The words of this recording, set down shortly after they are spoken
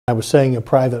I was saying a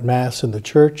private mass in the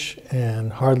church,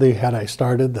 and hardly had I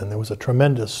started, then there was a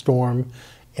tremendous storm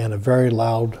and a very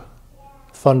loud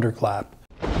thunderclap.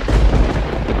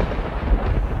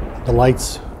 The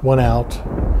lights went out,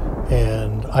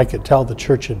 and I could tell the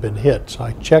church had been hit. So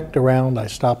I checked around, I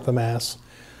stopped the mass,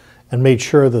 and made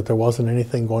sure that there wasn't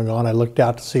anything going on. I looked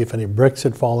out to see if any bricks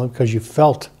had fallen, because you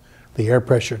felt the air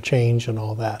pressure change and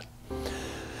all that.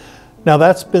 Now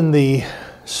that's been the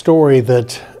story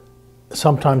that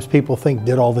sometimes people think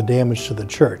did all the damage to the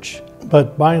church.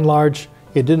 But by and large,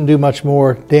 it didn't do much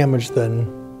more damage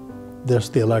than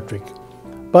the electric.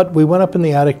 But we went up in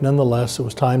the attic nonetheless. It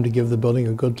was time to give the building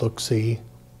a good look-see,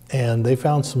 and they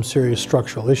found some serious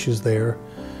structural issues there.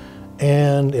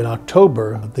 And in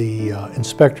October, the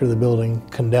inspector of the building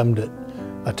condemned it.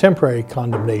 A temporary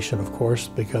condemnation, of course,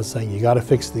 because saying you got to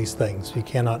fix these things. You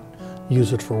cannot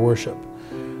use it for worship.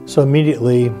 So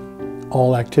immediately,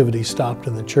 all activity stopped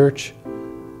in the church.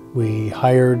 We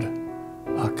hired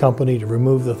a company to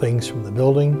remove the things from the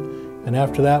building, and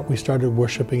after that we started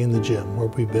worshiping in the gym, where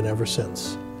we've been ever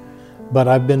since. But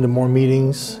I've been to more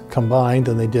meetings combined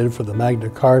than they did for the Magna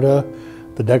Carta,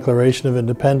 the Declaration of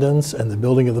Independence, and the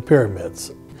building of the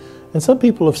pyramids. And some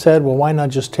people have said, well, why not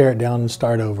just tear it down and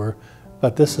start over?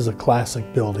 But this is a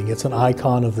classic building. It's an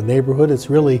icon of the neighborhood. It's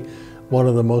really one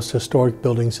of the most historic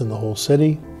buildings in the whole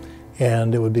city,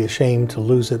 and it would be a shame to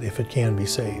lose it if it can be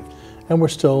saved. And we're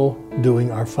still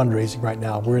doing our fundraising right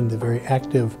now. We're in the very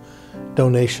active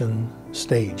donation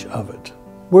stage of it.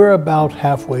 We're about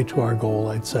halfway to our goal,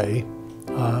 I'd say.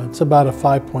 It's about a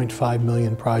 $5.5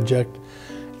 million project.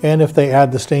 And if they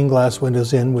add the stained glass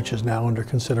windows in, which is now under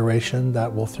consideration,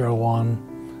 that will throw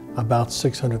on about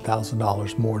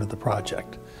 $600,000 more to the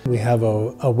project. We have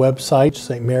a website,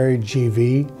 St. Mary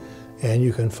GV, and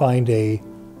you can find a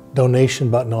donation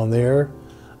button on there.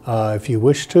 If you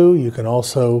wish to, you can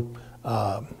also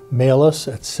mail us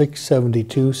at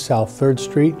 672 South 3rd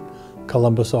Street,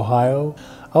 Columbus, Ohio,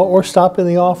 or stop in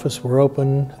the office. We're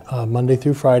open Monday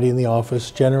through Friday in the office,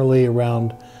 generally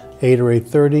around 8 or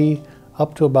 8:30,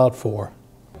 up to about 4.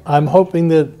 I'm hoping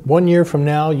that 1 year from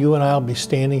now, you and I will be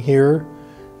standing here,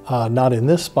 not in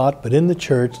this spot, but in the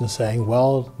church, and saying,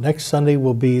 well, next Sunday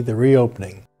will be the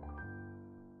reopening.